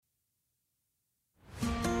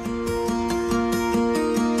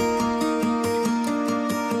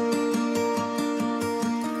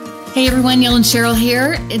Hey everyone, Neil and Cheryl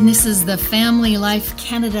here, and this is the Family Life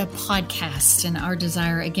Canada podcast. And our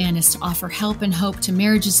desire, again, is to offer help and hope to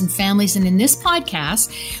marriages and families. And in this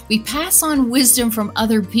podcast, we pass on wisdom from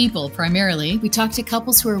other people primarily. We talk to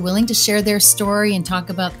couples who are willing to share their story and talk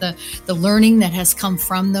about the learning that has come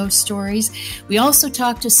from those stories. We also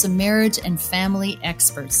talk to some marriage and family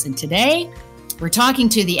experts. And today, we're talking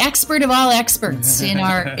to the expert of all experts, in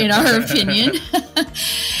our opinion,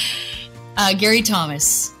 Gary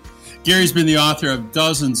Thomas. Gary's been the author of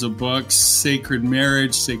dozens of books: Sacred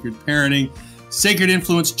Marriage, Sacred Parenting, Sacred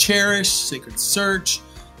Influence, Cherish, Sacred Search,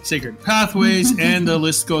 Sacred Pathways, and the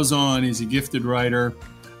list goes on. He's a gifted writer,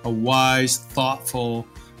 a wise, thoughtful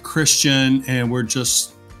Christian, and we're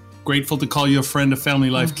just grateful to call you a friend of Family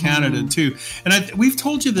Life Canada, too. And we've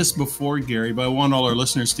told you this before, Gary, but I want all our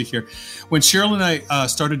listeners to hear. When Cheryl and I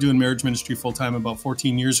started doing marriage ministry full-time about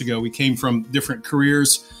 14 years ago, we came from different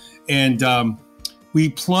careers, and we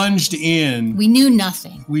plunged in. We knew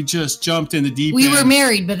nothing. We just jumped in the deep end. We were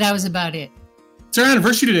married, but that was about it. It's our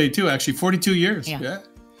anniversary today, too, actually, 42 years. Yeah.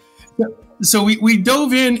 So we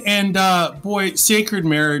dove in, and boy, Sacred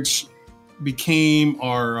Marriage became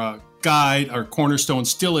our guide, our cornerstone,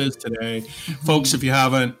 still is today. Folks, if you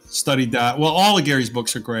haven't studied that, well, all of Gary's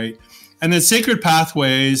books are great. And then Sacred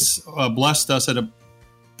Pathways blessed us at a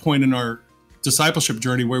point in our discipleship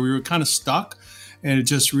journey where we were kind of stuck, and it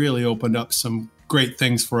just really opened up some great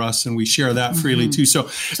things for us, and we share that freely too. So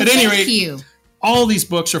at any rate, all these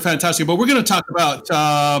books are fantastic, but we're going to talk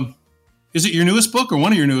about, is it your newest book or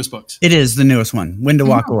one of your newest books? It is the newest one, When to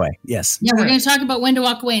Walk Away. Yes. Yeah, we're going to talk about when to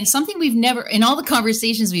walk away, and something we've never, in all the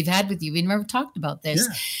conversations we've had with you, we've never talked about this.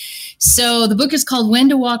 Yeah. So the book is called When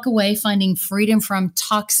to Walk Away, Finding Freedom from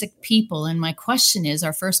Toxic People. And my question is,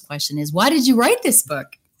 our first question is, why did you write this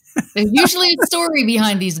book? There's usually a story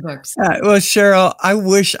behind these books. Well, Cheryl, I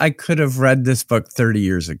wish I could have read this book 30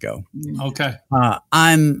 years ago. Okay.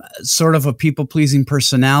 I'm sort of a people-pleasing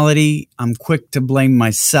personality. I'm quick to blame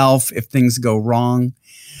myself if things go wrong.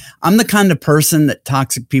 I'm the kind of person that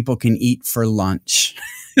toxic people can eat for lunch.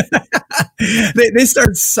 They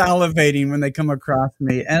start salivating when they come across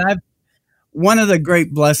me. And one of the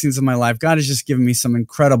great blessings of my life, God has just given me some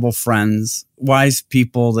incredible friends, wise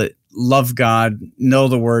people that love God, know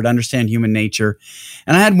the word, understand human nature.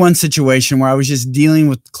 And I had one situation where I was just dealing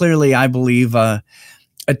with, clearly, I believe, a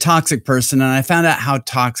toxic person. And I found out how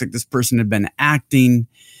toxic this person had been acting.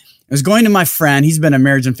 I was going to my friend. He's been a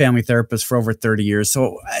marriage and family therapist for over 30 years.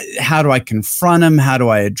 So how do I confront him? How do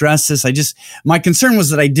I address this? My concern was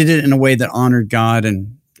that I did it in a way that honored God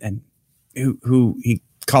and who he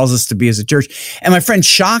calls us to be as a church. And my friend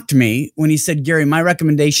shocked me when he said, Gary, my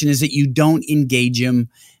recommendation is that you don't engage him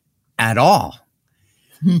at all.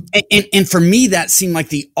 And for me, that seemed like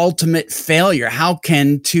the ultimate failure. How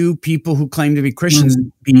can two people who claim to be Christians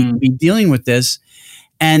be dealing with this?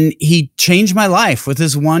 And he changed my life with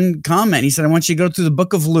his one comment. He said, I want you to go through the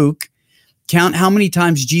book of Luke, count how many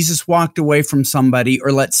times Jesus walked away from somebody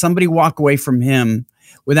or let somebody walk away from him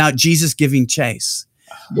without Jesus giving chase.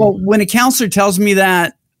 Well, when a counselor tells me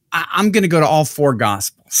that, I'm going to go to all four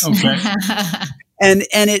gospels. Okay. And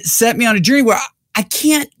it set me on a journey where I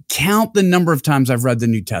can't count the number of times I've read the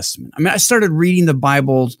New Testament. I mean, I started reading the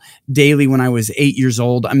Bible daily when I was 8 years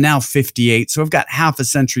old. I'm now 58, so I've got half a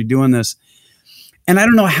century doing this. And I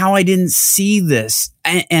don't know how I didn't see this.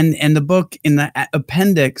 And the book in the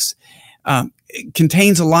appendix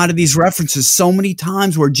contains a lot of these references so many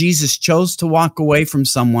times where Jesus chose to walk away from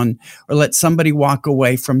someone or let somebody walk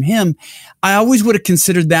away from him. I always would have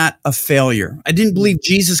considered that a failure. I didn't believe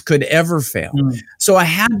Jesus could ever fail. So I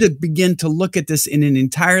had to begin to look at this in an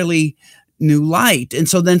entirely new light. And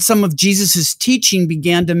so then some of Jesus's teaching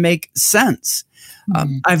began to make sense.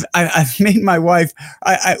 I've made my wife,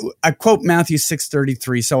 I quote Matthew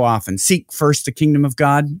 6:33 so often, seek first the kingdom of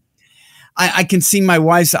God. I can see my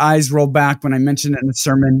wife's eyes roll back when I mention it in a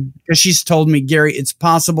sermon because she's told me, Gary, it's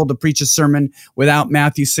possible to preach a sermon without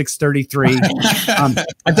Matthew 6:33.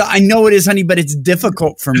 I know it is, honey, but it's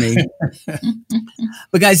difficult for me.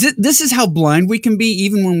 But guys, this is how blind we can be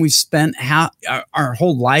even when we've spent our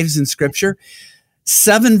whole lives in Scripture.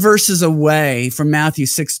 7 verses away from Matthew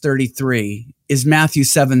 6:33 is Matthew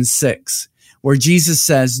 7:6, where Jesus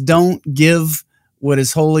says, don't give what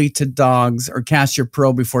is holy to dogs or cast your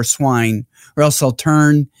pearl before swine, or else I'll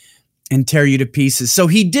turn and tear you to pieces. So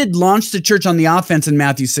he did launch the church on the offense in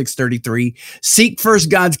Matthew 6:33. Seek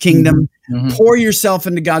first God's kingdom, pour yourself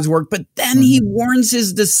into God's work. But then he warns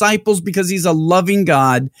his disciples because he's a loving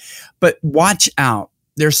God. But watch out.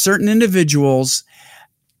 There are certain individuals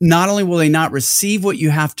not only will they not receive what you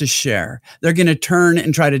have to share, they're going to turn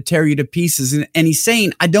and try to tear you to pieces. And he's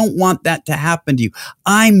saying, I don't want that to happen to you.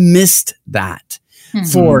 I missed that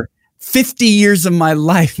for 50 years of my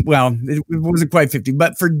life. Well, it wasn't quite 50,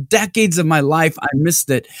 but for decades of my life, I missed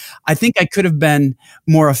it. I think I could have been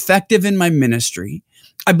more effective in my ministry.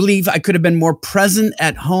 I believe I could have been more present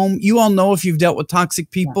at home. You all know, if you've dealt with toxic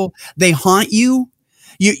people, they haunt you.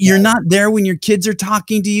 You're not there when your kids are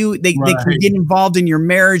talking to you. They can get involved in your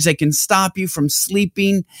marriage. They can stop you from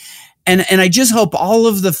sleeping. And I just hope all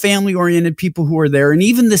of the family-oriented people who are there, and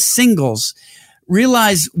even the singles,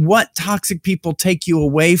 realize what toxic people take you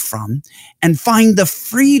away from, and find the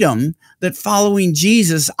freedom that following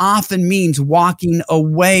Jesus often means walking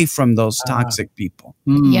away from those toxic people.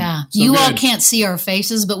 Yeah. So you all can't see our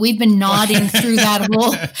faces, but we've been nodding through that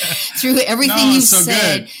through everything you've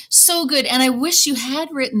said. Good. So good. And I wish you had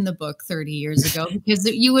written the book 30 years ago, because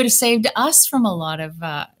you would have saved us from a lot of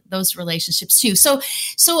those relationships too. So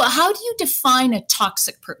how do you define a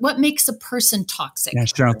toxic what makes a person toxic? Yeah,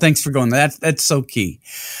 Cheryl, thanks for going there. That's so key.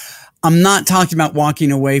 I'm not talking about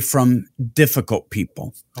walking away from difficult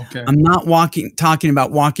people. Okay. I'm not talking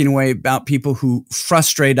about walking away about people who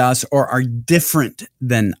frustrate us or are different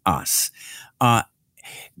than us.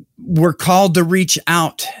 We're called to reach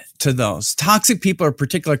out to those. Toxic people are a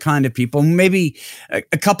particular kind of people. Maybe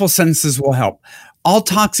a couple sentences will help. All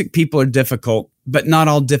toxic people are difficult, but not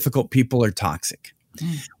all difficult people are toxic.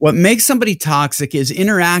 What makes somebody toxic is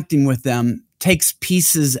interacting with them takes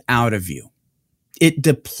pieces out of you. It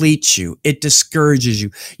depletes you. It discourages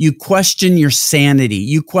you. You question your sanity.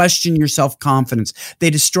 You question your self-confidence.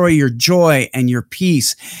 They destroy your joy and your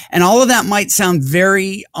peace. And all of that might sound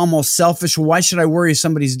very almost selfish. Well, why should I worry if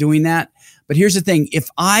somebody's doing that? But here's the thing. If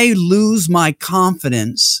I lose my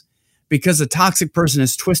confidence because a toxic person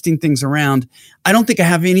is twisting things around, I don't think I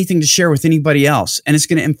have anything to share with anybody else. And it's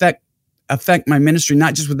going to affect my ministry,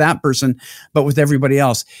 not just with that person, but with everybody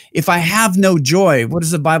else. If I have no joy, what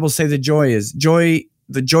does the Bible say the joy is?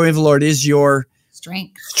 The joy of the Lord is your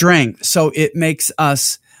strength. So it makes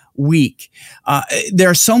us weak. There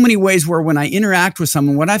are so many ways where when I interact with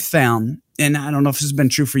someone, what I've found, and I don't know if this has been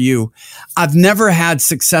true for you, I've never had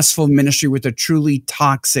successful ministry with a truly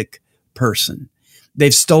toxic person.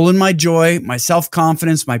 They've stolen my joy, my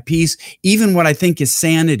self-confidence, my peace, even what I think is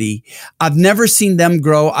sanity. I've never seen them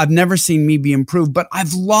grow. I've never seen me be improved, but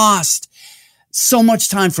I've lost so much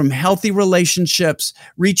time from healthy relationships,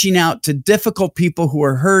 reaching out to difficult people who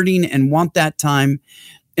are hurting and want that time.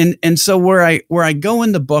 And so where I go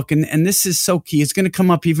in the book, and this is so key, it's going to come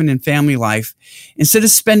up even in family life. Instead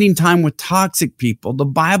of spending time with toxic people, the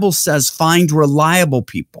Bible says, find reliable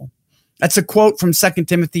people. That's a quote from 2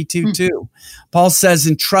 Timothy 2:2. Paul says,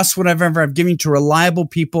 entrust whatever I've given you to reliable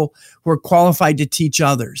people who are qualified to teach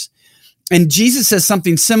others. And Jesus says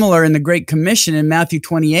something similar in the Great Commission in Matthew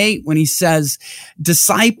 28, when he says,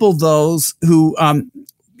 disciple those who,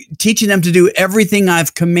 teaching them to do everything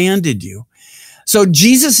I've commanded you. So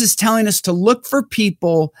Jesus is telling us to look for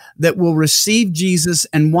people that will receive Jesus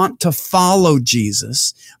and want to follow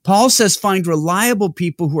Jesus. Paul says, find reliable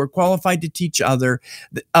people who are qualified to teach others,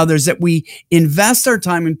 that we invest our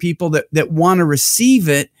time in people that want to receive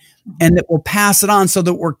it and that will pass it on, so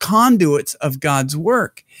that we're conduits of God's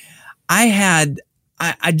work. I'm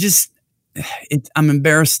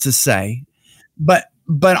embarrassed to say, but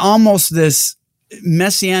almost this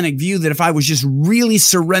messianic view that if I was just really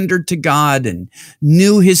surrendered to God and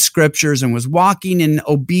knew his scriptures and was walking in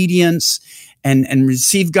obedience and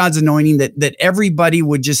received God's anointing, that everybody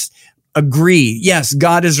would just agree, yes,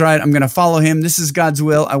 God is right. I'm going to follow him. This is God's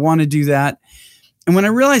will. I want to do that. And when I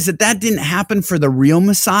realized that didn't happen for the real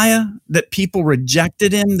Messiah, that people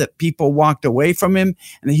rejected him, that people walked away from him,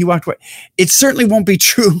 and that he walked away, it certainly won't be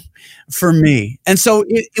true for me. And so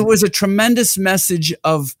it was a tremendous message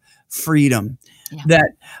of freedom. Yeah.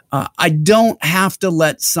 That I don't have to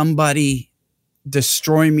let somebody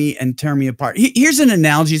destroy me and tear me apart. Here's an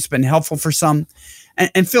analogy that's been helpful for some,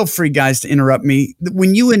 and feel free, guys, to interrupt me.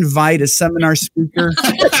 When you invite a seminar speaker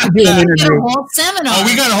to do an interview, a whole seminar. Oh,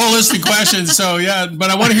 we got a whole list of questions, so yeah. But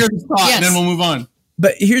I want to hear the thought, yes. And then we'll move on.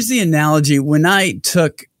 But here's the analogy: when I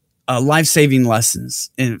took life-saving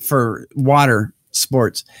lessons for water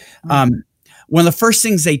sports, one of the first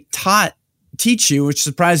things they teach you, which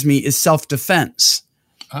surprised me, is self-defense.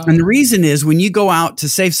 Oh. And the reason is, when you go out to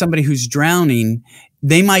save somebody who's drowning,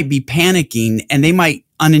 they might be panicking and they might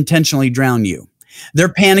unintentionally drown you.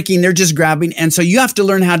 They're panicking, they're just grabbing. And so you have to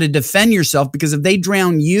learn how to defend yourself, because if they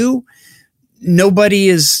drown you, nobody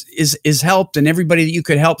is helped, and everybody that you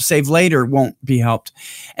could help save later won't be helped.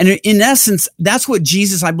 And in essence, that's what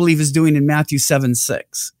Jesus, I believe, is doing in Matthew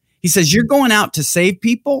 7:6. He says, you're going out to save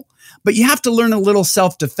people, but you have to learn a little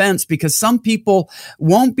self-defense because some people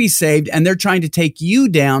won't be saved and they're trying to take you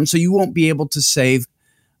down so you won't be able to save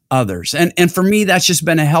others. And for me, that's just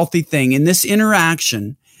been a healthy thing. In this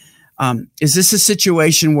interaction, is this a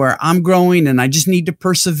situation where I'm growing and I just need to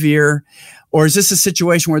persevere? Or is this a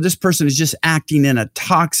situation where this person is just acting in a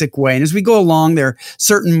toxic way? And as we go along, there are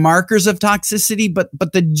certain markers of toxicity, but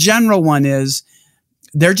the general one is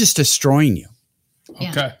they're just destroying you. Yeah.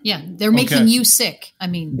 Okay. Yeah. They're making you sick. I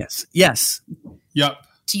mean, Yes. Yep.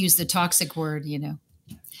 To use the toxic word,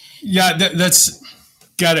 Yeah, that's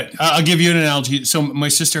got it. I'll give you an analogy. So my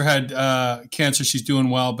sister had cancer. She's doing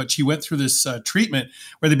well, but she went through this treatment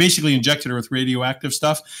where they basically injected her with radioactive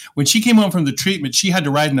stuff. When she came home from the treatment, she had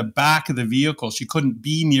to ride in the back of the vehicle. She couldn't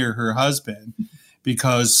be near her husband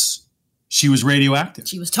because she was radioactive.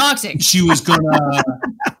 She was toxic. She was going to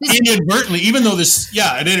inadvertently, even though this,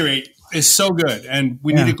 at any rate, is so good. And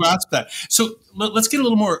we need to grasp that. So let's get a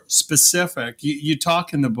little more specific. You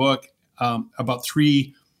talk in the book about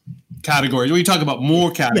 3 categories. We talk about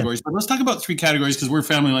more categories, but let's talk about 3 categories because we're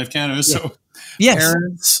Family Life Canada. So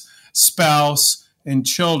parents, spouse, and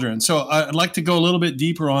children. So I'd like to go a little bit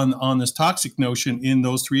deeper on this toxic notion in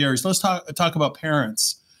those 3 areas. Let's talk about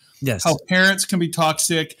parents. Yes. How parents can be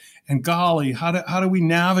toxic. And golly, how do we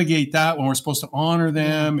navigate that when we're supposed to honor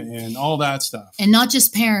them and all that stuff? And not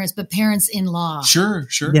just parents, but parents-in-law. Sure.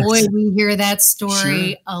 Yes. Boy, we hear that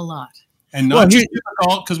story a lot. And not just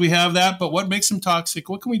difficult because we have that, but what makes them toxic?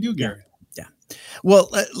 What can we do, Gary? Yeah. Well,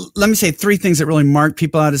 let me say 3 things that really mark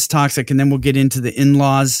people out as toxic, and then we'll get into the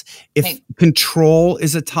in-laws. If control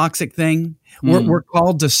is a toxic thing, we're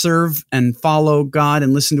called to serve and follow God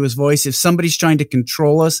and listen to his voice. If somebody's trying to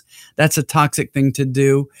control us, that's a toxic thing to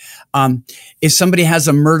do. If somebody has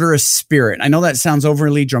a murderous spirit, I know that sounds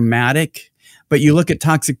overly dramatic, but you look at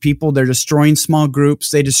toxic people, they're destroying small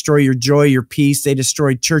groups. They destroy your joy, your peace. They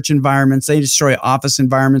destroy church environments. They destroy office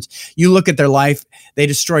environments. You look at their life, they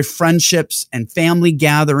destroy friendships and family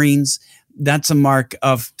gatherings. That's a mark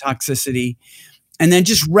of toxicity. And then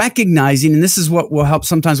just recognizing, and this is what will help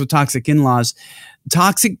sometimes with toxic in-laws,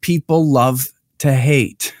 toxic people love to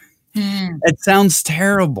hate. It sounds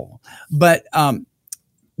terrible, but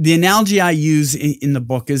the analogy I use in the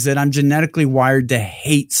book is that I'm genetically wired to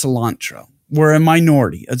hate cilantro. We're a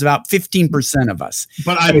minority. It's about 15% of us.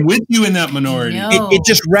 But I'm with you in that minority. No. It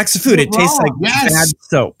just wrecks the food. It tastes like bad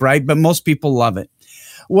soap, right? But most people love it.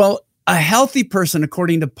 Well, a healthy person,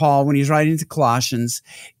 according to Paul, when he's writing to Colossians,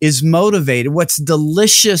 is motivated. What's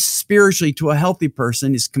delicious spiritually to a healthy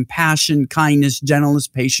person is compassion, kindness, gentleness,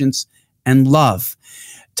 patience, and love.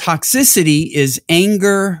 Toxicity is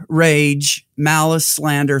anger, rage, malice,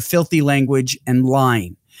 slander, filthy language, and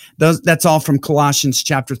lying. That's all from Colossians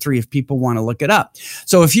chapter 3 if people want to look it up.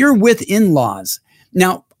 So if you're with in-laws,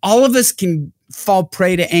 now all of us can fall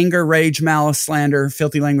prey to anger, rage, malice, slander,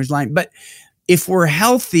 filthy language, lying, but if we're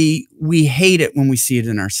healthy, we hate it when we see it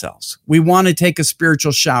in ourselves. We want to take a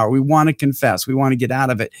spiritual shower. We want to confess. We want to get out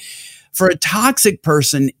of it. For a toxic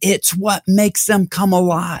person, it's what makes them come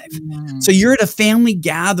alive. So you're at a family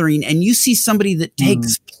gathering and you see somebody that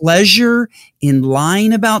takes pleasure in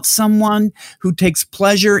lying about someone, who takes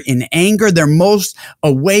pleasure in anger. They're most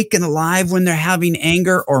awake and alive when they're having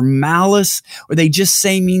anger or malice, or they just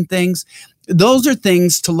say mean things. Those are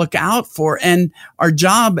things to look out for. And our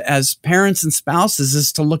job as parents and spouses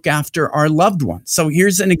is to look after our loved ones. So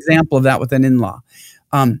here's an example of that with an in-law.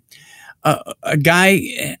 A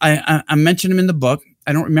guy, I mentioned him in the book.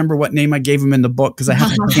 I don't remember what name I gave him in the book because I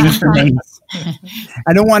have to change the names.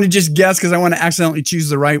 I don't want to just guess because I want to accidentally choose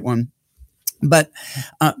the right one. But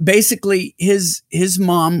basically, his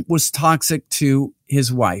mom was toxic to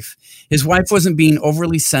his wife. His wife wasn't being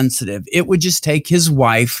overly sensitive. It would just take his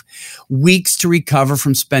wife weeks to recover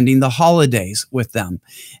from spending the holidays with them.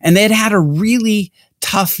 And they had a really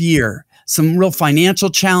tough year. Some real financial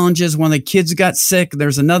challenges. One of the kids got sick.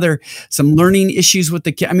 There's some learning issues with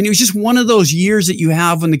the kid. I mean, it was just one of those years that you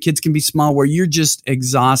have when the kids can be small where you're just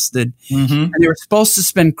exhausted. And they were supposed to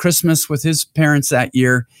spend Christmas with his parents that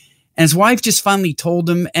year. And his wife just finally told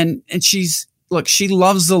him, and she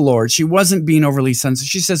loves the Lord. She wasn't being overly sensitive.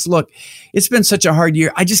 She says, look, it's been such a hard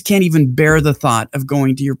year. I just can't even bear the thought of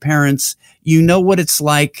going to your parents. You know what it's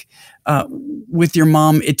like with your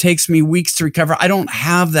mom. It takes me weeks to recover. I don't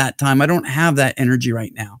have that time. I don't have that energy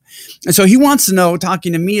right now. And so he wants to know,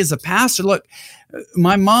 talking to me as a pastor, look,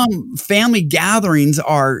 my mom, family gatherings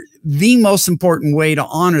are the most important way to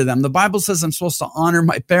honor them. The Bible says I'm supposed to honor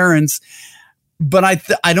my parents. But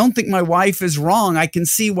I don't think my wife is wrong. I can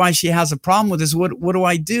see why she has a problem with this. What do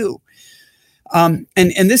I do? And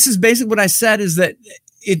this is basically what I said is that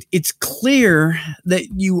it's clear that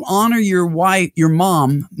you honor your wife, your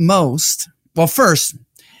mom most. Well, first,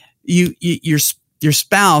 your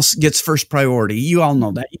spouse gets first priority. You all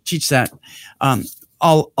know that. You teach that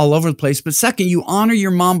all over the place. But second, you honor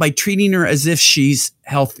your mom by treating her as if she's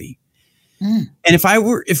healthy. And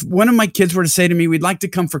if one of my kids were to say to me, we'd like to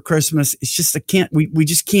come for Christmas, it's just, we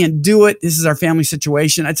just can't do it. This is our family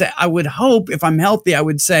situation. I'd say, I would hope if I'm healthy, I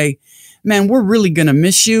would say, man, we're really going to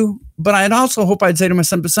miss you. But I'd also hope I'd say to my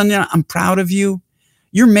son, but son, I'm proud of you.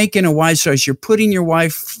 You're making a wise choice. You're putting your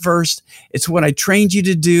wife first. It's what I trained you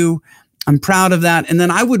to do. I'm proud of that. And then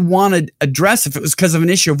I would want to address, if it was because of an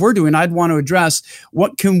issue we're doing, I'd want to address,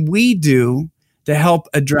 what can we do to help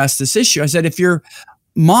address this issue? I said, if your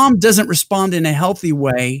mom doesn't respond in a healthy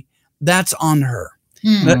way, that's on her.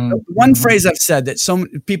 The one phrase I've said that so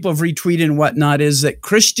many people have retweeted and whatnot is that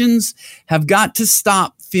Christians have got to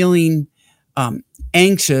stop feeling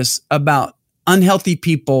anxious about unhealthy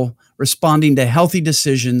people responding to healthy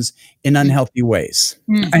decisions in unhealthy ways.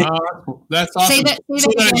 That's awesome. Say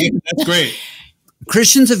that again. That's great.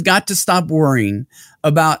 Christians have got to stop worrying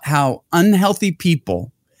about how unhealthy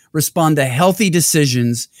people respond to healthy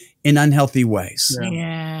decisions in unhealthy ways.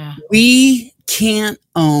 Yeah. We can't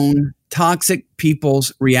own toxic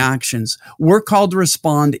people's reactions. We're called to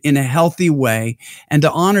respond in a healthy way and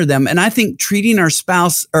to honor them. And I think treating our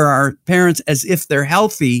spouse or our parents as if they're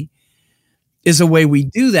healthy is a way we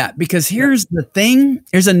do that. Because here's the thing.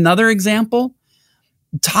 Here's another example.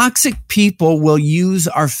 Toxic people will use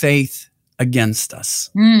our faith against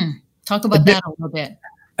us. Talk about that a little bit.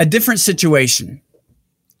 A different situation.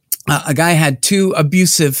 A guy had two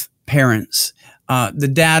abusive parents.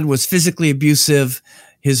 The dad was physically abusive.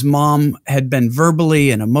 His mom had been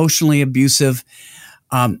verbally and emotionally abusive.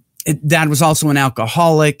 Dad was also an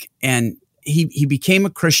alcoholic, and he became a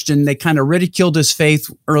Christian. They kind of ridiculed his faith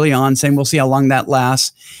early on, saying, we'll see how long that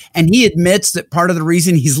lasts. And he admits that part of the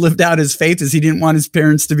reason he's lived out his faith is he didn't want his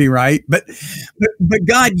parents to be right. But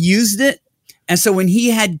God used it. And so when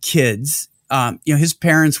he had kids, his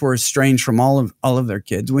parents were estranged from all of their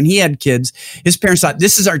kids. When he had kids, his parents thought,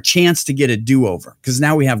 this is our chance to get a do-over because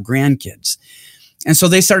now we have grandkids. And so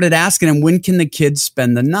they started asking him, when can the kids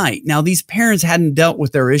spend the night? Now, these parents hadn't dealt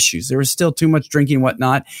with their issues. There was still too much drinking and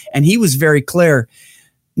whatnot. And he was very clear,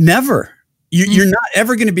 never. You're not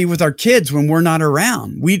ever going to be with our kids when we're not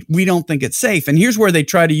around. We don't think it's safe. And here's where they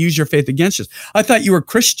try to use your faith against us. I thought you were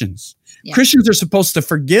Christians. Yeah. Christians are supposed to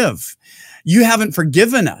forgive. You haven't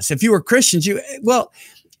forgiven us. If you were Christians, his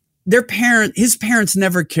parents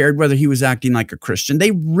never cared whether he was acting like a Christian.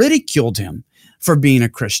 They ridiculed him for being a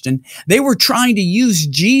Christian. They were trying to use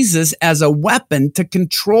Jesus as a weapon to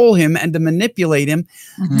control him and to manipulate him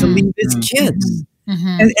to leave his kids.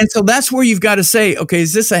 And so that's where you've got to say, okay,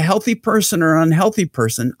 is this a healthy person or an unhealthy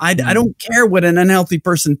person? I don't care what an unhealthy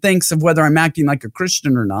person thinks of whether I'm acting like a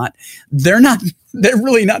Christian or not. They're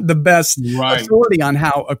really not the best authority on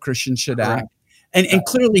how a Christian should act. And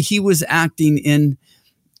clearly he was acting in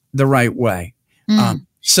the right way.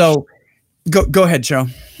 So go ahead, Joe.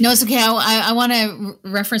 No, it's okay. I want to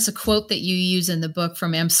reference a quote that you use in the book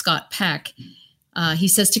from M. Scott Peck. He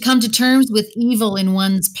says, to come to terms with evil in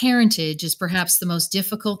one's parentage is perhaps the most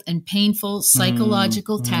difficult and painful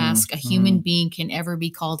psychological task a human being can ever be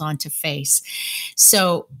called on to face.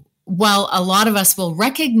 So while a lot of us will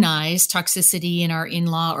recognize toxicity in our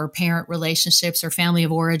in-law or parent relationships or family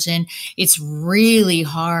of origin, it's really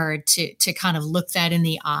hard to kind of look that in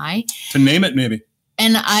the eye. To name it, maybe.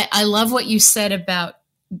 And I love what you said about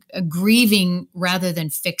grieving rather than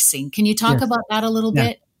fixing. Can you talk about that a little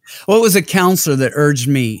bit? Well, it was a counselor that urged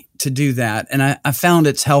me to do that. And I found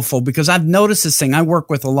it's helpful because I've noticed this thing. I work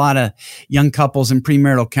with a lot of young couples in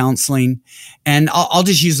premarital counseling. And I'll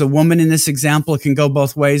just use a woman in this example. It can go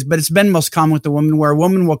both ways, but it's been most common with the woman where a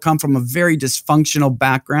woman will come from a very dysfunctional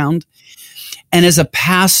background. And as a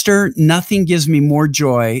pastor, nothing gives me more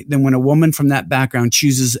joy than when a woman from that background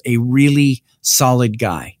chooses a really solid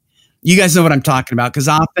guy. You guys know what I'm talking about because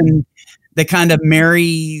often they kind of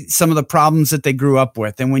marry some of the problems that they grew up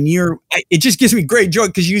with. And it just gives me great joy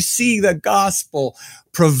because you see the gospel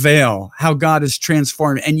prevail, how God has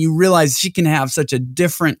transformed, and you realize she can have such a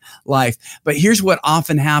different life. But here's what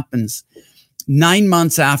often happens. 9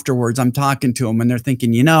 months afterwards, I'm talking to them and they're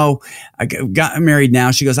thinking, I got married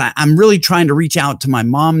now. She goes, I'm really trying to reach out to my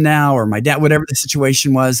mom now or my dad, whatever the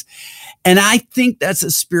situation was. And I think that's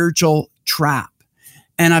a spiritual trap.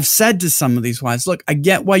 And I've said to some of these wives, look, I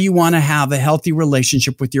get why you want to have a healthy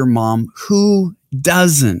relationship with your mom. Who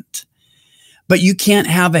doesn't? But you can't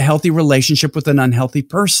have a healthy relationship with an unhealthy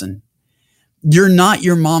person you're not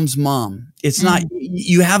your mom's mom. It's not,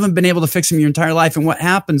 you haven't been able to fix them your entire life. And what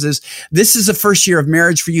happens is this is the first year of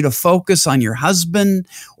marriage for you to focus on your husband,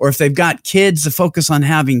 or if they've got kids, to focus on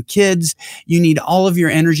having kids. You need all of your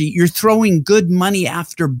energy. You're throwing good money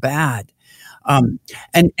after bad.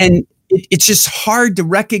 It's just hard to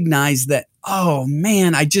recognize that, oh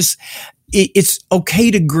man, it's okay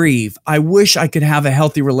to grieve. I wish I could have a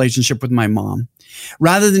healthy relationship with my mom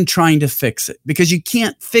rather than trying to fix it, because you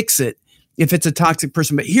can't fix it if it's a toxic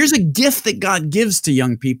person. But here's a gift that God gives to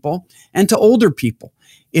young people and to older people.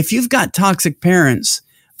 If you've got toxic parents,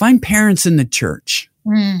 find parents in the church.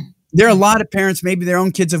 There are a lot of parents, maybe their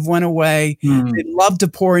own kids have went away. They love to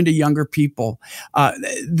pour into younger people.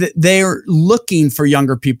 They're looking for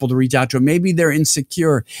younger people to reach out to them. Maybe they're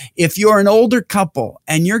insecure. If you're an older couple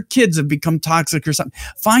and your kids have become toxic or something,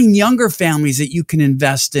 find younger families that you can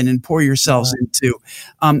invest in and pour yourselves into.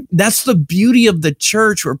 That's the beauty of the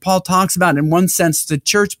church, where Paul talks about, in one sense, the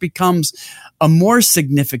church becomes a more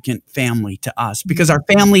significant family to us, because our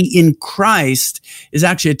family in Christ is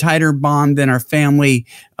actually a tighter bond than our family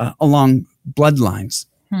along bloodlines.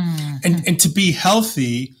 And to be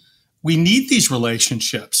healthy, we need these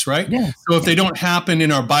relationships, right? Yes. So if they don't happen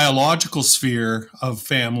in our biological sphere of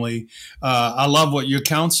family, I love what you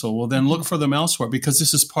counsel. Well, then look for them elsewhere, because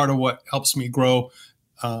this is part of what helps me grow,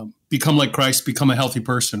 become like Christ, become a healthy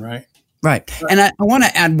person, right? Right. And I want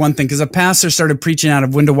to add one thing, because a pastor started preaching out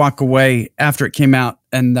of When to Walk Away after it came out.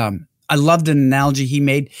 And I loved an analogy he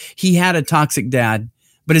made. He had a toxic dad,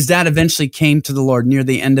 but his dad eventually came to the Lord near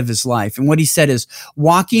the end of his life. And what he said is,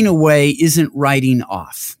 walking away isn't writing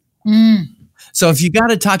off. So if you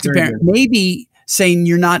got a toxic parent, maybe saying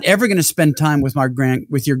you're not ever going to spend time with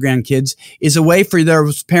your grandkids is a way for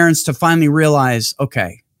those parents to finally realize,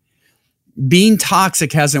 okay, being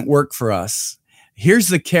toxic hasn't worked for us. Here's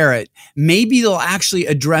the carrot. Maybe they'll actually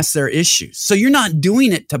address their issues. So you're not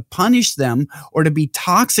doing it to punish them or to be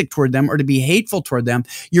toxic toward them or to be hateful toward them.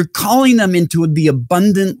 You're calling them into the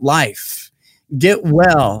abundant life. Get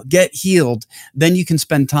well, get healed. Then you can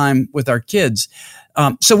spend time with our kids.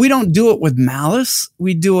 So we don't do it with malice.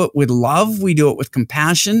 We do it with love. We do it with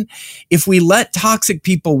compassion. If we let toxic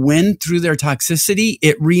people win through their toxicity,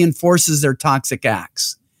 it reinforces their toxic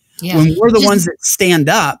acts. Yeah. When we're the ones that stand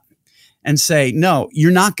up and say, no,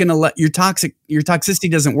 you're not going to let your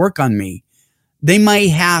toxicity doesn't work on me, they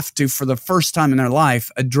might have to, for the first time in their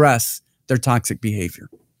life, address their toxic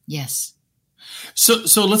behavior. Yes. So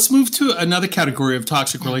let's move to another category of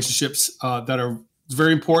toxic relationships that are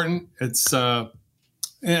very important. It's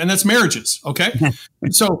and that's marriages. Okay.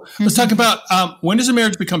 So let's talk about when does a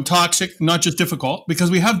marriage become toxic, not just difficult,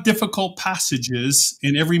 because we have difficult passages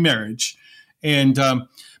in every marriage. And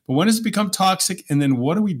but when does it become toxic? And then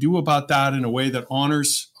what do we do about that in a way that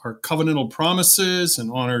honors our covenantal promises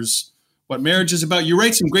and honors what marriage is about? You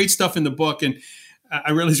write some great stuff in the book, and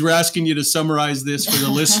I realize we're asking you to summarize this for the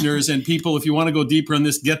listeners and people. If you want to go deeper on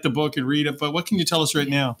this, get the book and read it. But what can you tell us right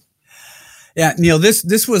now? Yeah, Neil,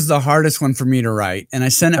 this was the hardest one for me to write. And I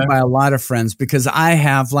sent it by a lot of friends because I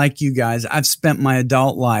have, like you guys, I've spent my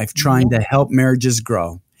adult life trying to help marriages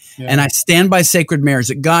grow. Yeah. And I stand by sacred marriage,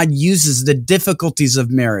 that God uses the difficulties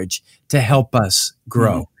of marriage to help us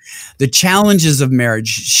grow. The challenges of marriage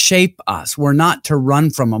shape us. We're not to run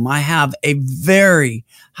from them. I have a very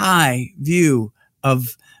high view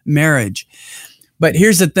of marriage. But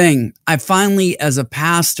here's the thing. I finally, as a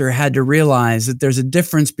pastor, had to realize that there's a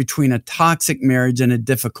difference between a toxic marriage and a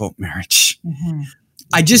difficult marriage.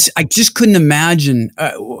 I just couldn't imagine.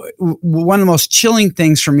 One of the most chilling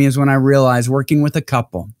things for me is when I realized, working with a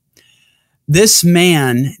couple, this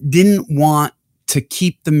man didn't want to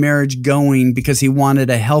keep the marriage going because he wanted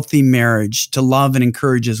a healthy marriage to love and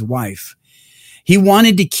encourage his wife. He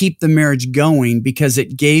wanted to keep the marriage going because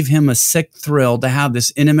it gave him a sick thrill to have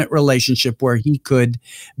this intimate relationship where he could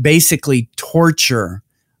basically torture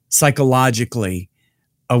psychologically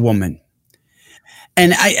a woman.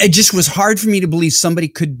 And it just was hard for me to believe somebody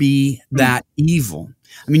could be that evil.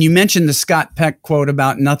 I mean, you mentioned the Scott Peck quote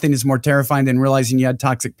about nothing is more terrifying than realizing you had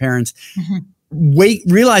toxic parents.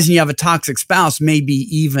 Realizing you have a toxic spouse may be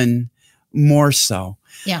even more so.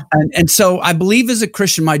 Yeah. And so I believe as a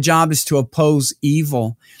Christian, my job is to oppose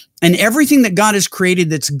evil. And everything that God has created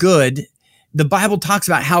that's good, the Bible talks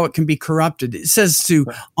about how it can be corrupted. It says to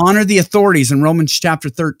honor the authorities in Romans chapter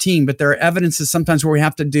 13, but there are evidences sometimes where we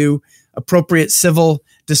have to do appropriate civil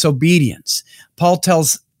disobedience. Paul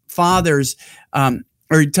tells fathers,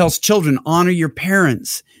 or he tells children, honor your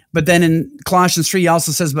parents. But then in Colossians 3, he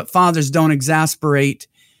also says, but fathers, don't exasperate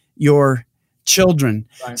your children.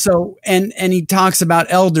 Right. So, and he talks about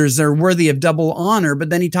elders, they're worthy of double honor, but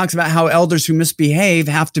then he talks about how elders who misbehave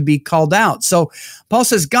have to be called out. So Paul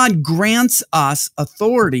says God grants us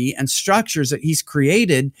authority and structures that he's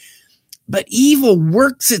created, but evil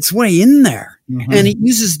works its way in there. Mm-hmm. And it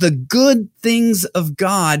uses the good things of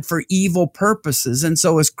God for evil purposes. And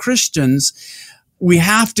so as Christians, we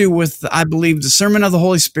have to, with, I believe, discernment of the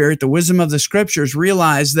Holy Spirit, the wisdom of the scriptures,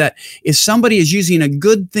 realize that if somebody is using a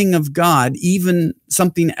good thing of God, even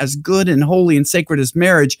something as good and holy and sacred as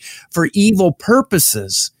marriage, for evil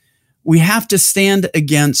purposes, we have to stand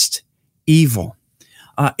against evil.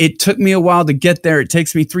 It took me a while to get there. It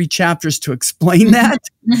takes me 3 chapters to explain that.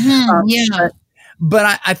 Yeah.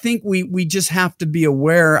 But I think we just have to be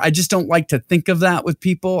aware. I just don't like to think of that with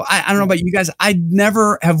people. I don't know about you guys. I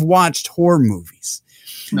never have watched horror movies.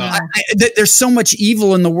 No. There's so much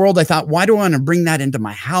evil in the world. I thought, why do I want to bring that into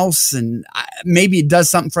my house? And maybe it does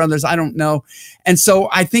something for others. I don't know. And so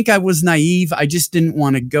I think I was naive. I just didn't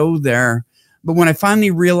want to go there. But when I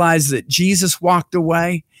finally realized that Jesus walked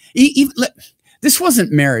away, this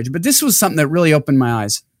wasn't marriage, but this was something that really opened my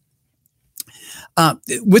eyes.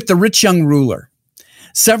 With the rich young ruler.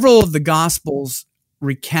 Several of the Gospels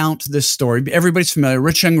recount this story. Everybody's familiar.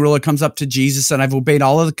 Rich young ruler comes up to Jesus and I've obeyed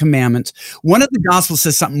all of the commandments. One of the Gospels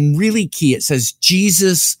says something really key. It says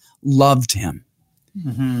Jesus loved him.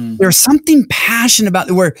 Mm-hmm. There's something passionate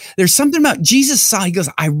about where there's something about Jesus saw. He goes,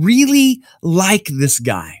 I really like this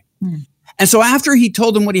guy. Mm. And so after he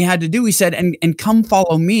told him what he had to do, he said, and come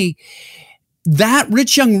follow me. That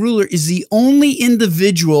rich young ruler is the only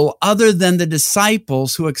individual other than the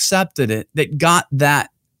disciples who accepted it that got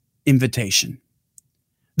that invitation.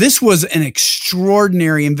 This was an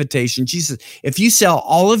extraordinary invitation. Jesus, if you sell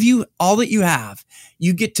all that you have,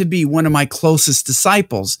 you get to be one of my closest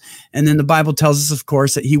disciples. And then the Bible tells us, of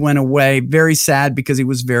course, that he went away very sad because he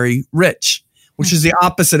was very rich, which is the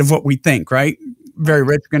opposite of what we think, right? Very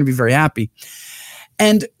rich, we're going to be very happy.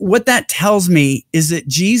 And what that tells me is that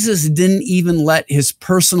Jesus didn't even let his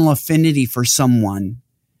personal affinity for someone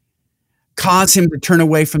cause him to turn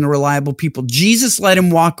away from the reliable people. Jesus let him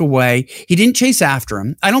walk away. He didn't chase after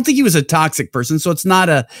him. I don't think he was a toxic person, so it's not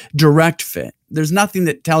a direct fit. There's nothing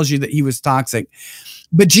that tells you that he was toxic.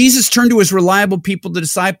 But Jesus turned to his reliable people, the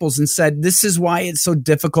disciples, and said, this is why it's so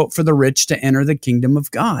difficult for the rich to enter the kingdom of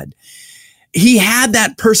God. He had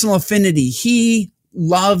that personal affinity. He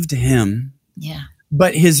loved him. Yeah.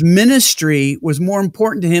 But his ministry was more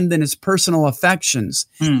important to him than his personal affections,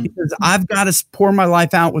 because I've got to pour my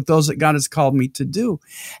life out with those that God has called me to do.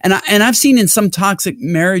 And I've seen in some toxic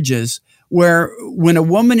marriages where when a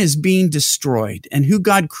woman is being destroyed and who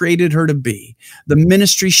God created her to be, the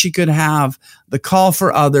ministry she could have, the call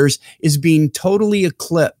for others is being totally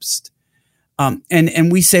eclipsed.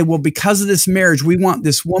 And we say, well, because of this marriage, we want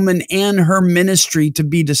this woman and her ministry to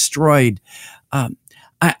be destroyed.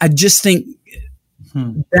 I just think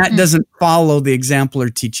that doesn't follow the exemplar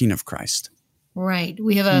teaching of Christ. Right.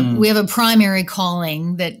 We have a primary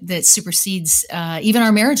calling that supersedes even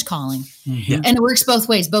our marriage calling. Mm-hmm. And it works both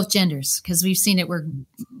ways, both genders, because we've seen it work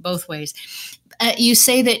both ways. You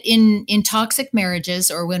say that in toxic marriages,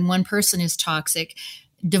 or when one person is toxic,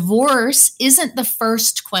 divorce isn't the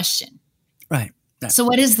first question. Right. So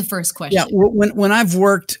what is the first question? Yeah. When I've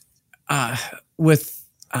worked with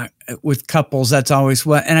couples, that's always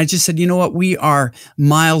what, and I just said, you know what, we are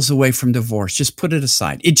miles away from divorce. Just put it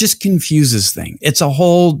aside. It just confuses things. It's a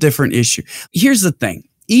whole different issue. Here's the thing.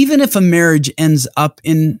 Even if a marriage ends up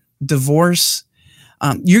in divorce,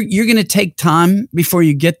 you're going to take time before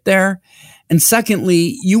you get there. And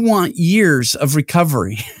secondly, you want years of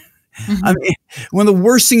recovery. Mm-hmm. I mean, one of the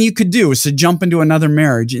worst things you could do is to jump into another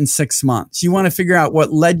marriage in 6 months. You want to figure out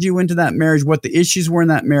what led you into that marriage, what the issues were in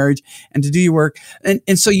that marriage, and to do your work.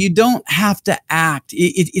 And so you don't have to act.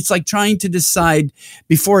 It's like trying to decide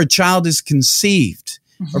before a child is conceived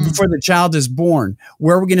or before the child is born,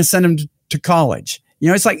 where we're going to send them to college. You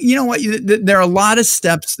know, it's like, you know what? There are a lot of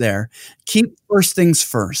steps there. Keep first things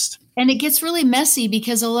first. And it gets really messy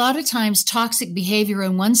because a lot of times toxic behavior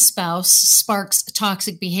in one spouse sparks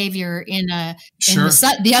toxic behavior in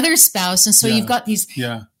the other spouse. And so you've got these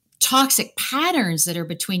toxic patterns that are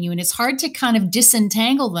between you. And it's hard to kind of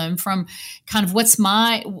disentangle them from kind of what's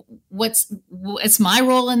my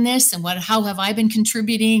role in this, and how have I been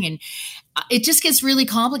contributing? And it just gets really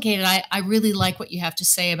complicated. I really like what you have to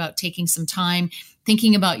say about taking some time,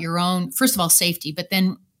 thinking about your own, first of all, safety, but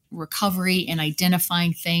then recovery and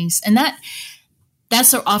identifying things. And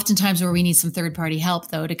that's oftentimes where we need some third-party help,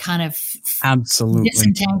 though, to kind of absolutely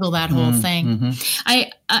disentangle that whole thing.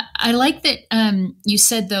 Mm-hmm. I like that you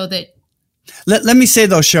said, though, that... Let me say,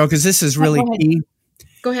 though, Cheryl, because this is really key.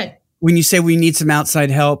 Go ahead. when you say we need some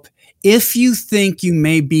outside help, if you think you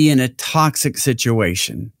may be in a toxic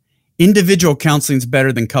situation, individual counseling is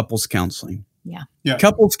better than couples counseling. Yeah.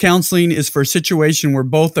 Couples counseling is for a situation where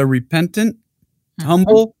both are repentant,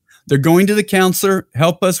 humble, they're going to the counselor,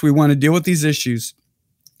 help us, we want to deal with these issues.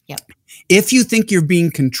 Yep. If you think you're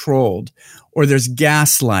being controlled or there's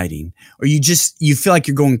gaslighting or you feel like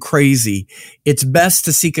you're going crazy, it's best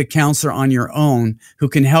to seek a counselor on your own who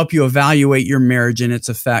can help you evaluate your marriage and its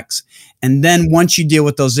effects. And then once you deal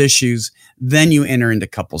with those issues, then you enter into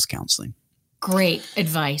couples counseling. Great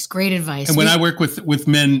advice. Great advice. And when I work with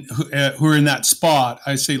men who are in that spot,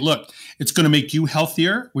 I say, look, it's going to make you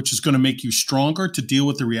healthier, which is going to make you stronger to deal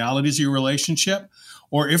with the realities of your relationship.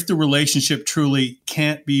 Or if the relationship truly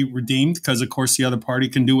can't be redeemed, because of course the other party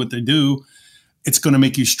can do what they do, it's going to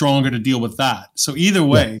make you stronger to deal with that. So either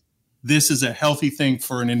way, this is a healthy thing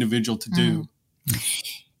for an individual to do.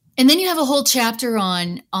 And then you have a whole chapter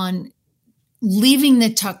on leaving the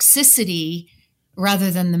toxicity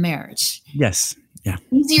rather than the marriage. Yes. Yeah.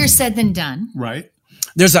 Easier said than done. Right.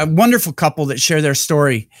 There's a wonderful couple that share their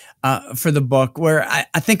story for the book where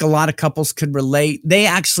I think a lot of couples could relate. They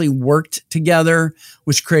actually worked together,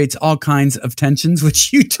 which creates all kinds of tensions,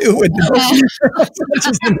 which you do with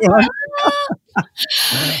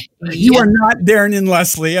You are not Darren and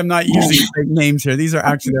Leslie. I'm not using fake names here. These are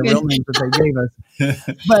actually their real names that they gave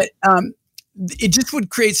us. But it just would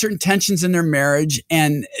create certain tensions in their marriage,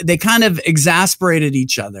 and they kind of exasperated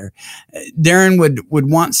each other. Darren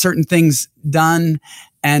would want certain things done,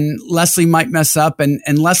 and Leslie might mess up,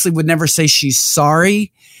 and Leslie would never say she's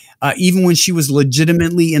sorry, even when she was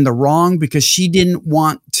legitimately in the wrong, because she didn't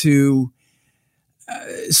want to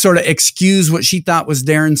sort of excuse what she thought was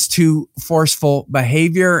Darren's too forceful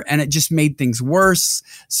behavior, and it just made things worse.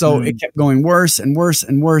 So it kept going worse and worse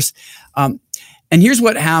and worse. And here's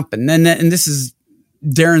what happened. And this is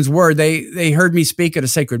Darren's word. They heard me speak at a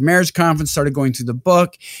sacred marriage conference, started going through the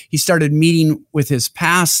book. He started meeting with his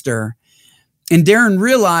pastor. And Darren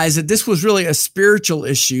realized that this was really a spiritual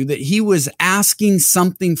issue, that he was asking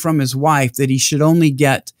something from his wife that he should only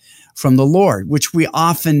get from the Lord, which we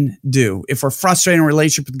often do. If we're frustrated in a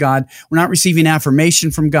relationship with God, we're not receiving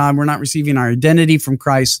affirmation from God, we're not receiving our identity from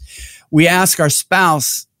Christ, we ask our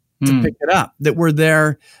spouse to pick it up, that we're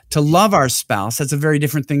there to love our spouse. That's a very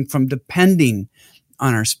different thing from depending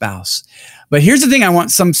on our spouse. But here's the thing I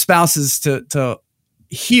want some spouses to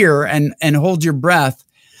hear and hold your breath.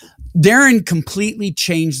 Darren completely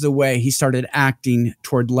changed the way he started acting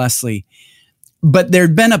toward Leslie. But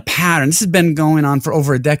there'd been a pattern. This has been going on for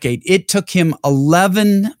over a decade. It took him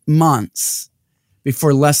 11 months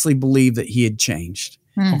before Leslie believed that he had changed.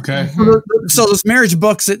 Okay. So those marriage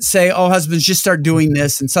books that say, oh, husbands, just start doing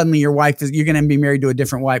this, and suddenly you're going to be married to a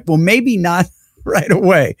different wife. Well, maybe not right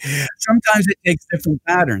away. Sometimes it takes different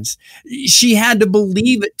patterns. She had to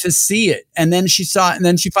believe it to see it. And then she saw it. And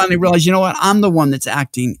then she finally realized, you know what? I'm the one that's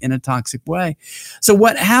acting in a toxic way. So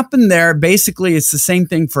what happened there, basically, it's the same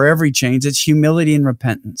thing for every change. It's humility and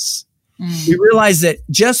repentance. We realize that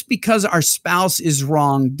just because our spouse is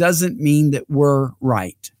wrong doesn't mean that we're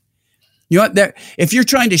right. You know what? If you're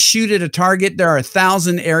trying to shoot at a target, there are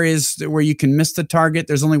 1,000 areas where you can miss the target.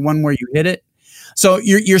 There's only one where you hit it. So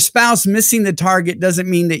your spouse missing the target doesn't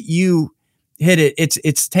mean that you hit it.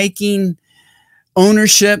 It's taking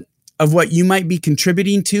ownership of what you might be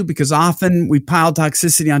contributing to, because often we pile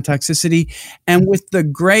toxicity on toxicity. And with the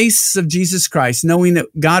grace of Jesus Christ, knowing that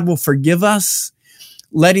God will forgive us,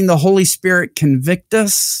 letting the Holy Spirit convict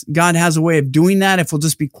us. God has a way of doing that if we'll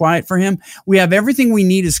just be quiet for him. We have everything we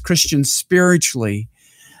need as Christians spiritually.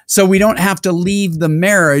 So we don't have to leave the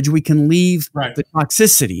marriage. We can leave the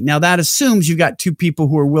toxicity. Now that assumes you've got two people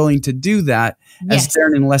who are willing to do that, as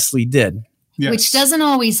Darren and Leslie did. Yes. Which doesn't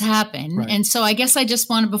always happen. Right. And so I guess I just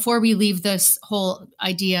want to, before we leave this whole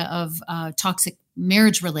idea of toxic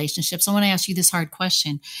marriage relationships, I want to ask you this hard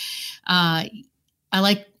question. I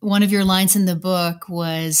like one of your lines in the book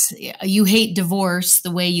was, you hate divorce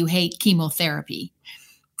the way you hate chemotherapy.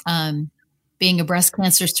 Being a breast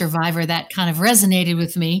cancer survivor, that kind of resonated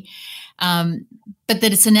with me, but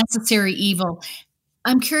that it's a necessary evil.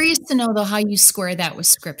 I'm curious to know, though, how you square that with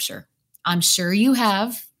Scripture. I'm sure you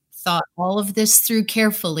have thought all of this through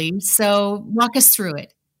carefully. So walk us through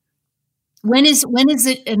it. When is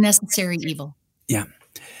it a necessary evil? Yeah.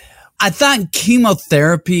 I thought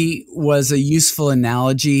chemotherapy was a useful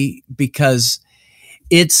analogy because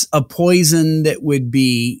it's a poison that would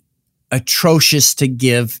be atrocious to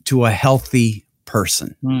give to a healthy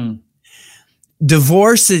person.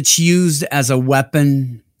 Divorce, it's used as a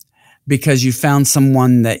weapon, because you found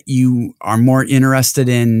someone that you are more interested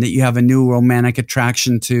in, that you have a new romantic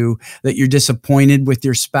attraction to, that you're disappointed with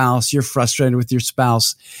your spouse, you're frustrated with your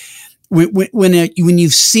spouse. When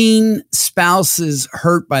you've seen spouses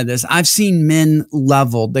hurt by this, I've seen men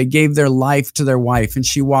leveled. They gave their life to their wife and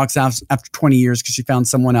she walks out after 20 years because she found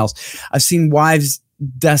someone else. I've seen wives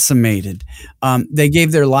decimated. They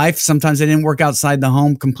gave their life. Sometimes they didn't work outside the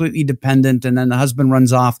home, completely dependent. And then the husband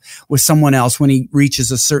runs off with someone else when he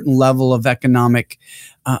reaches a certain level of economic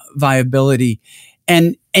viability.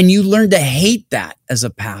 And you learn to hate that as a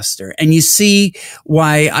pastor. And you see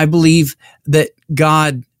why I believe that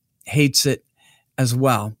God hates it as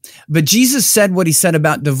well. But Jesus said what he said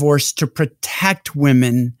about divorce to protect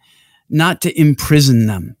women, not to imprison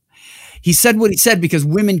them. He said what he said because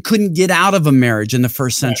women couldn't get out of a marriage in the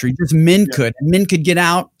first century. Just men could. Men could get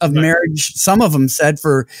out of marriage, some of them said,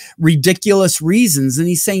 for ridiculous reasons. And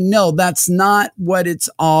he's saying, no, that's not what it's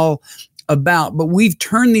all about. But we've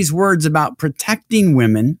turned these words about protecting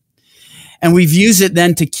women, and we've used it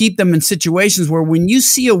then to keep them in situations where when you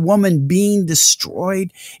see a woman being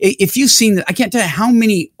destroyed, if you've seen that, I can't tell you how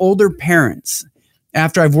many older parents,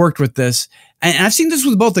 after I've worked with this, and I've seen this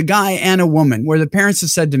with both a guy and a woman, where the parents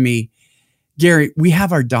have said to me, Gary, we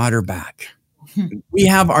have our daughter back. We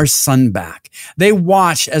have our son back. They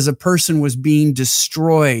watched as a person was being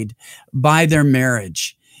destroyed by their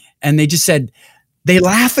marriage. And they just said, they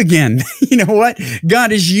laugh again. You know what?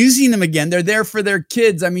 God is using them again. They're there for their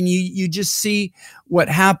kids. I mean, you just see what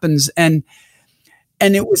happens. And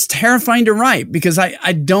it was terrifying to write because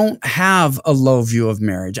I don't have a low view of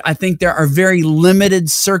marriage. I think there are very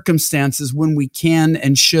limited circumstances when we can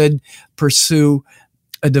and should pursue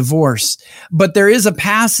a divorce. But there is a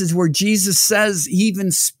passage where Jesus says, he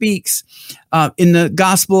even speaks in the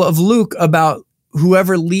Gospel of Luke about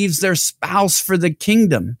whoever leaves their spouse for the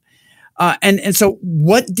kingdom. And so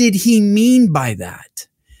what did he mean by that?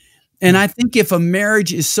 And I think if a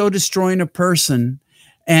marriage is so destroying a person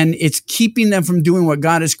and it's keeping them from doing what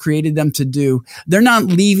God has created them to do, they're not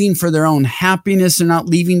leaving for their own happiness. They're not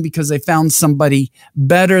leaving because they found somebody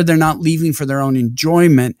better. They're not leaving for their own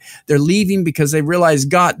enjoyment. They're leaving because they realize,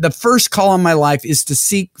 God, the first call on my life is to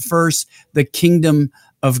seek first the kingdom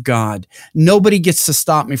of God. Nobody gets to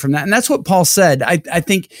stop me from that. And that's what Paul said. I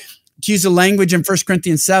think, to use the language in 1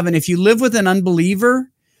 Corinthians 7, if you live with an unbeliever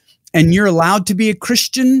and you're allowed to be a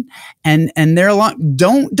Christian and they're allowed,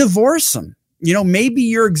 don't divorce them. You know, maybe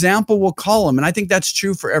your example will call them. And I think that's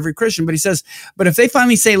true for every Christian. But he says, but if they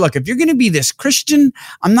finally say, look, if you're going to be this Christian,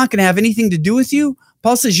 I'm not going to have anything to do with you.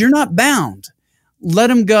 Paul says, you're not bound. Let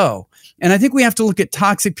them go. And I think we have to look at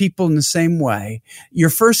toxic people in the same way.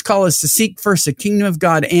 Your first call is to seek first the kingdom of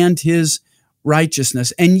God and his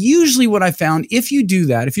righteousness. And usually what I found, if you do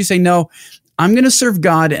that, if you say, no, I'm going to serve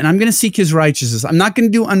God and I'm going to seek his righteousness. I'm not going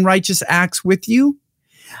to do unrighteous acts with you.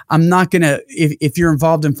 I'm not going to, if you're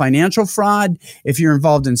involved in financial fraud, if you're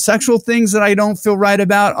involved in sexual things that I don't feel right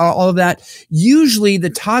about, all of that, usually the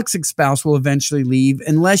toxic spouse will eventually leave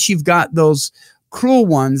unless you've got those cruel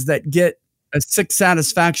ones that get a sick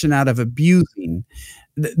satisfaction out of abusing.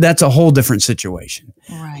 That's a whole different situation.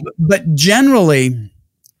 Right. But generally,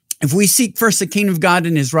 if we seek first the kingdom of God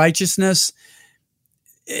and his righteousness,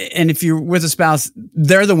 and if you're with a spouse,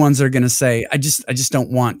 they're the ones that are going to say, I just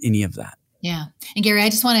don't want any of that. Yeah. And Gary, I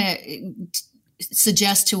just want to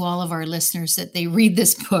suggest to all of our listeners that they read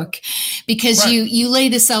this book because you lay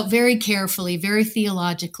this out very carefully, very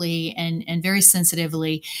theologically and very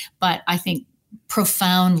sensitively, but I think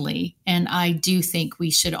profoundly. And I do think we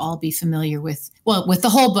should all be familiar with the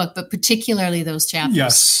whole book, but particularly those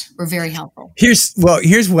chapters were very helpful. Here's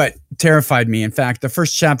what terrified me. In fact, the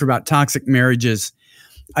first chapter about toxic marriages,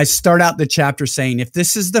 I start out the chapter saying, if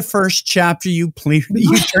this is the first chapter you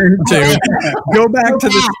turn to, go back to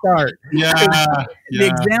the start. The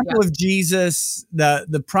example of Jesus,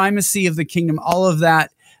 the primacy of the kingdom, all of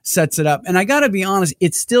that sets it up. And I got to be honest,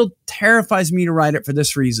 it still terrifies me to write it for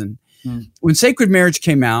this reason. When Sacred Marriage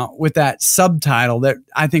came out with that subtitle that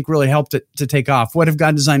I think really helped it to take off, what if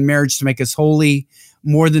God designed marriage to make us holy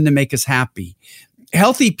more than to make us happy?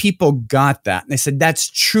 Healthy people got that. And they said, that's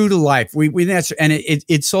true to life. And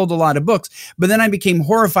it sold a lot of books. But then I became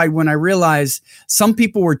horrified when I realized some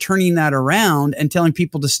people were turning that around and telling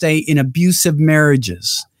people to stay in abusive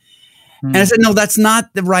marriages. And I said, no, that's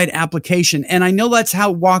not the right application. And I know that's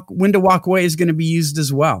how When to Walk Away is going to be used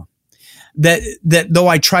as well. That though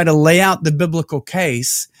I try to lay out the biblical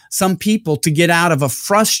case, some people to get out of a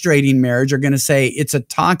frustrating marriage are going to say it's a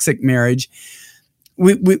toxic marriage.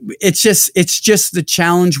 It's just the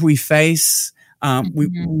challenge we face.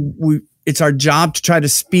 it's our job to try to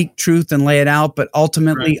speak truth and lay it out, but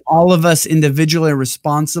ultimately Right. all of us individually are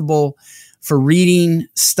responsible for reading,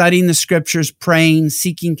 studying the scriptures, praying,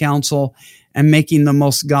 seeking counsel, and making the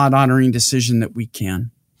most God-honoring decision that we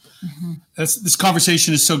can. This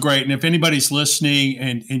conversation is so great. And if anybody's listening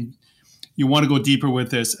and you want to go deeper with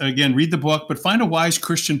this, again, read the book, but find a wise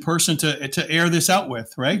Christian person to air this out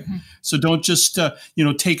with, right? So don't just,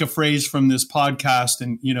 take a phrase from this podcast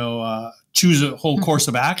and, choose a whole course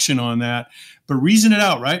of action on that, but reason it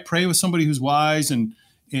out, right? Pray with somebody who's wise and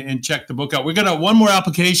check the book out. We're going to one more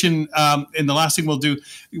application. And the last thing we'll do,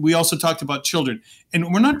 we also talked about children,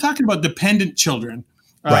 and we're not talking about dependent children.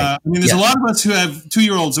 Right. There's a lot of us who have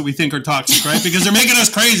 2-year-olds that we think are toxic, right? Because they're making us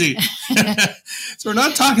crazy. So we're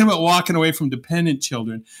not talking about walking away from dependent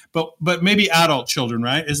children, but maybe adult children,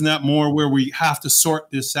 right? Isn't that more where we have to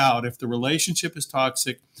sort this out? If the relationship is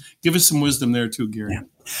toxic, give us some wisdom there too, Gary. Yeah.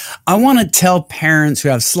 I want to tell parents who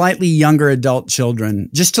have slightly younger adult children,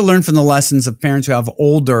 just to learn from the lessons of parents who have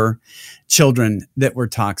older children that were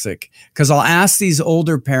toxic. Because I'll ask these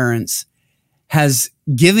older parents, has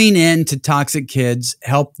giving in to toxic kids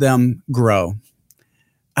helped them grow?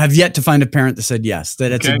 I've yet to find a parent that said yes,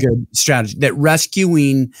 that it's a good strategy, that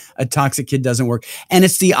rescuing a toxic kid doesn't work. And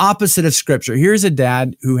it's the opposite of scripture. Here's a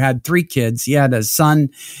dad who had 3 kids. He had a son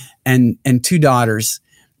and 2 daughters.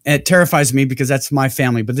 It terrifies me because that's my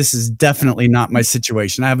family, but this is definitely not my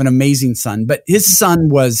situation. I have an amazing son, but his son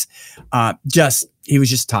was he was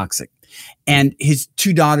just toxic. And his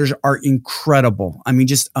 2 daughters are incredible. I mean,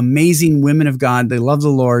 just amazing women of God. They love the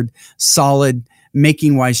Lord, solid,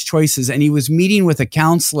 making wise choices. And he was meeting with a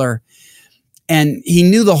counselor, and he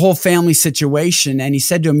knew the whole family situation. And he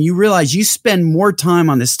said to him, you realize you spend more time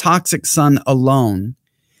on this toxic son alone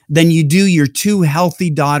than you do your 2 healthy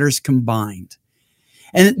daughters combined.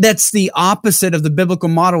 And that's the opposite of the biblical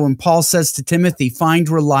model when Paul says to Timothy, find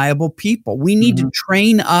reliable people. We need to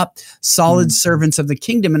train up solid servants of the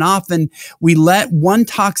kingdom. And often we let one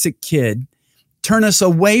toxic kid turn us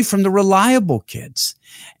away from the reliable kids.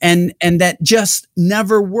 And that just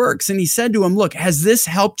never works. And he said to him, look, has this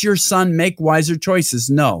helped your son make wiser choices?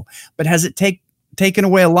 No. But has it taken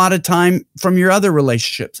away a lot of time from your other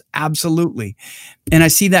relationships? Absolutely. And I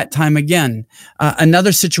see that time again.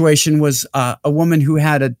 Another situation was a woman who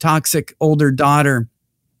had a toxic older daughter.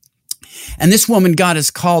 And this woman God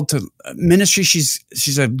has called to ministry.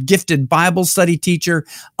 She's a gifted Bible study teacher,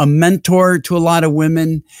 a mentor to a lot of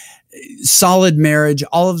women, solid marriage,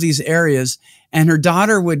 all of these areas. And her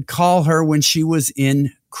daughter would call her when she was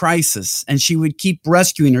in crisis, and she would keep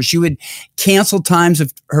rescuing her. She would cancel times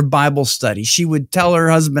of her Bible study. She would tell her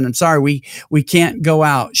husband, I'm sorry, we can't go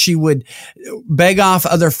out. She would beg off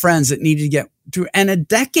other friends that needed to get through. And a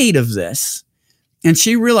decade of this, and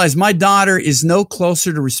she realized my daughter is no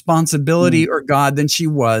closer to responsibility or God than she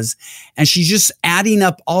was. And she's just adding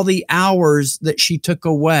up all the hours that she took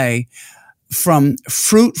away from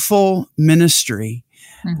fruitful ministry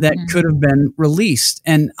that could have been released.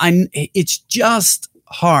 And it's just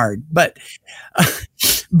hard, but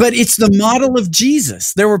it's the model of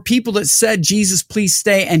Jesus. There were people that said, Jesus, please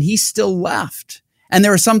stay, and he still left. And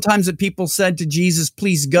there were some times that people said to Jesus,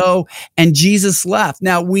 please go, and Jesus left.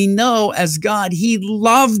 Now we know as God, he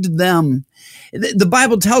loved them. The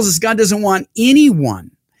Bible tells us God doesn't want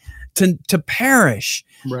anyone to perish.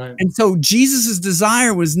 Right. And so Jesus'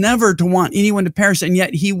 desire was never to want anyone to perish, and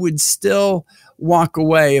yet he would still walk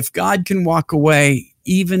away. If God can walk away,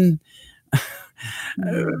 even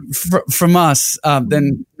from us,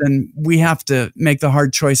 then we have to make the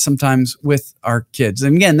hard choice sometimes with our kids.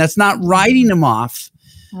 And again, that's not writing them off,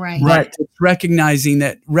 Right. but it's recognizing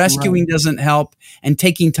that rescuing doesn't help, and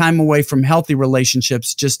taking time away from healthy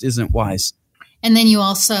relationships just isn't wise. And then you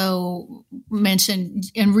also mentioned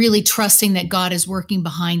and really trusting that God is working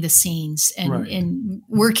behind the scenes and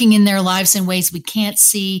working in their lives in ways we can't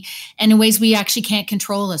see and in ways we actually can't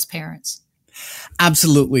control as parents.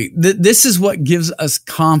 Absolutely. This is what gives us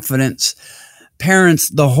confidence. Parents,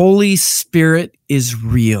 the Holy Spirit is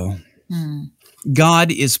real.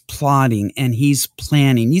 God is plotting and he's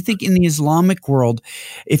planning. You think in the Islamic world,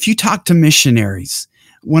 if you talk to missionaries,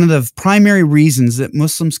 one of the primary reasons that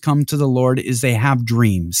Muslims come to the Lord is they have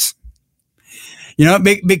dreams.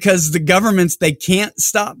 Because the governments, they can't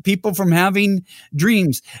stop people from having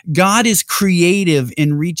dreams. God is creative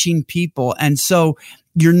in reaching people. And so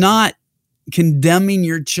you're not condemning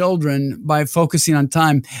your children by focusing on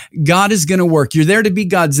time. God is going to work. You're there to be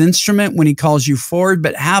God's instrument when he calls you forward,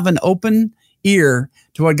 but have an open ear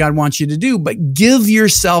to what God wants you to do, but give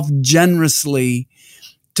yourself generously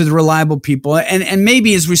to the reliable people. And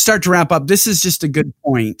maybe as we start to wrap up, this is just a good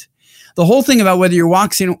point. The whole thing about whether you're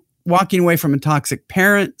walking away from a toxic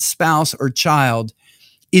parent, spouse, or child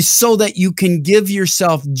is so that you can give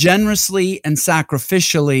yourself generously and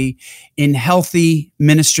sacrificially in healthy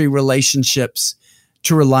ministry relationships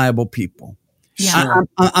to reliable people. Yeah. Sure.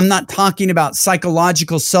 I'm not talking about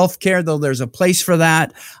psychological self-care, though there's a place for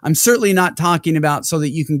that. I'm certainly not talking about so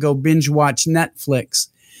that you can go binge watch Netflix.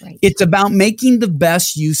 Right. It's about making the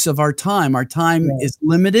best use of our time. Our time is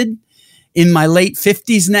limited. In my late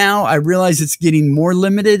 50s now, I realize it's getting more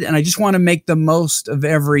limited, and I just want to make the most of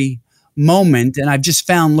every moment. And I've just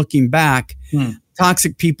found, looking back,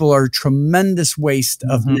 toxic people are a tremendous waste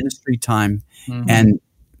of ministry time. And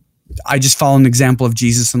I just follow an example of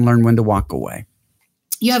Jesus and learn when to walk away.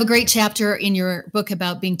 You have a great chapter in your book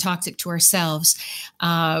about being toxic to ourselves.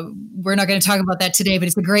 We're not going to talk about that today, but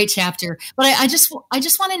it's a great chapter. But I just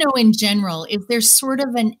want to know in general, if there's sort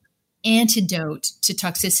of an antidote to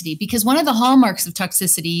toxicity, because one of the hallmarks of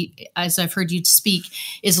toxicity, as I've heard you speak,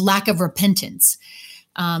 is lack of repentance,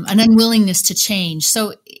 an unwillingness to change.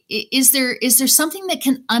 So is there something that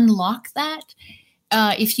can unlock that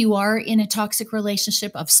if you are in a toxic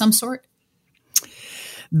relationship of some sort?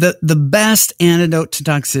 The best antidote to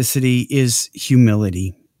toxicity is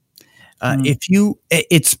humility.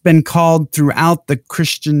 It's been called throughout the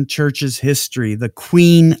Christian church's history, the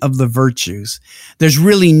queen of the virtues. There's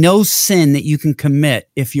really no sin that you can commit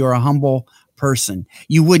if you're a humble person.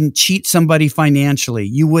 You wouldn't cheat somebody financially.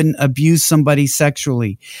 You wouldn't abuse somebody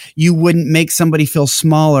sexually. You wouldn't make somebody feel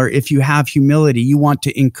smaller if you have humility. You want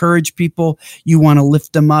to encourage people. You want to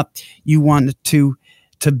lift them up. You want to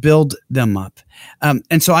build them up.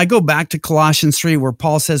 And so I go back to Colossians 3, where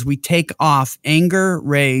Paul says we take off anger,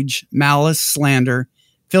 rage, malice, slander,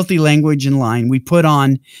 filthy language, and lying. We put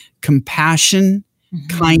on compassion,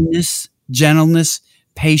 kindness, gentleness,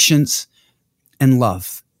 patience, and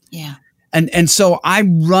love. Yeah. And so I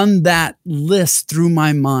run that list through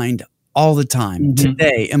my mind all the time.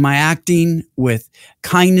 Today, am I acting with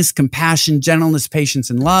kindness, compassion, gentleness,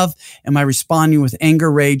 patience, and love? Am I responding with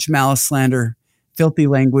anger, rage, malice, slander, filthy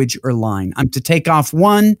language, or lying? I'm to take off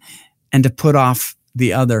one and to put off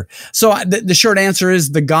the other. So the short answer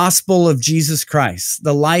is the gospel of Jesus Christ,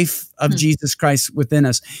 the life of Jesus Christ within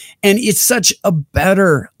us. And it's such a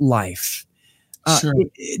better life. Sure.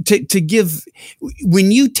 To give,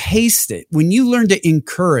 when you taste it, when you learn to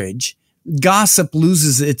encourage, gossip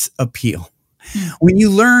loses its appeal. When you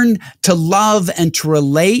learn to love and to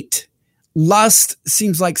relate, lust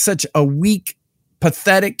seems like such a weak,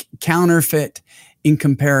 pathetic counterfeit in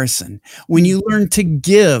comparison. When you learn to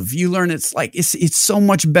give, you learn it's so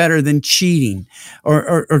much better than cheating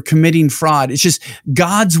or committing fraud. It's just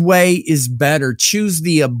God's way is better. Choose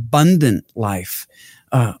the abundant life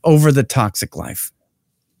over the toxic life.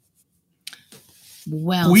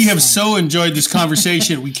 Well, we have so enjoyed this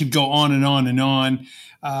conversation. We could go on and on and on.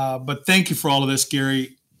 But thank you for all of this,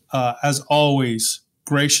 Gary. As always,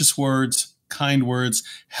 gracious words, kind words,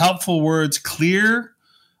 helpful words, clear,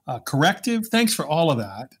 corrective. Thanks for all of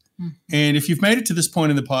that. And if you've made it to this point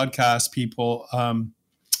in the podcast, people,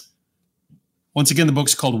 once again, the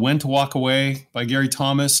book's called When to Walk Away by Gary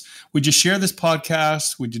Thomas. Would you share this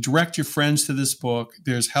podcast? Would you direct your friends to this book?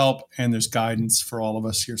 There's help and there's guidance for all of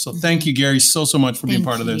us here. So thank you, Gary, so much for being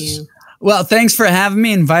part of this. Well, thanks for having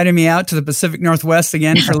me, inviting me out to the Pacific Northwest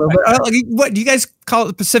again for a little bit. What do you guys call it?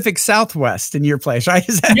 The Pacific Southwest in your place, right?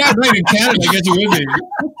 Yeah, right, in Canada, I guess it would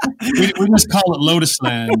be. We just call it Lotus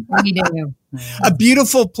Land. We do. A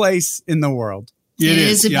beautiful place in the world. It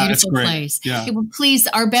is a beautiful great. place. Yeah. Okay, well, please,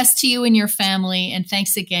 our best to you and your family. And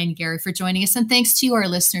thanks again, Gary, for joining us. And thanks to you, our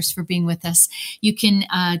listeners, for being with us. You can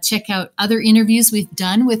check out other interviews we've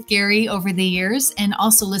done with Gary over the years, and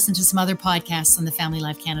also listen to some other podcasts on the Family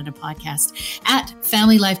Life Canada podcast at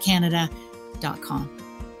familylifecanada.com.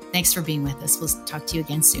 Thanks for being with us. We'll talk to you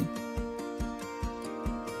again soon.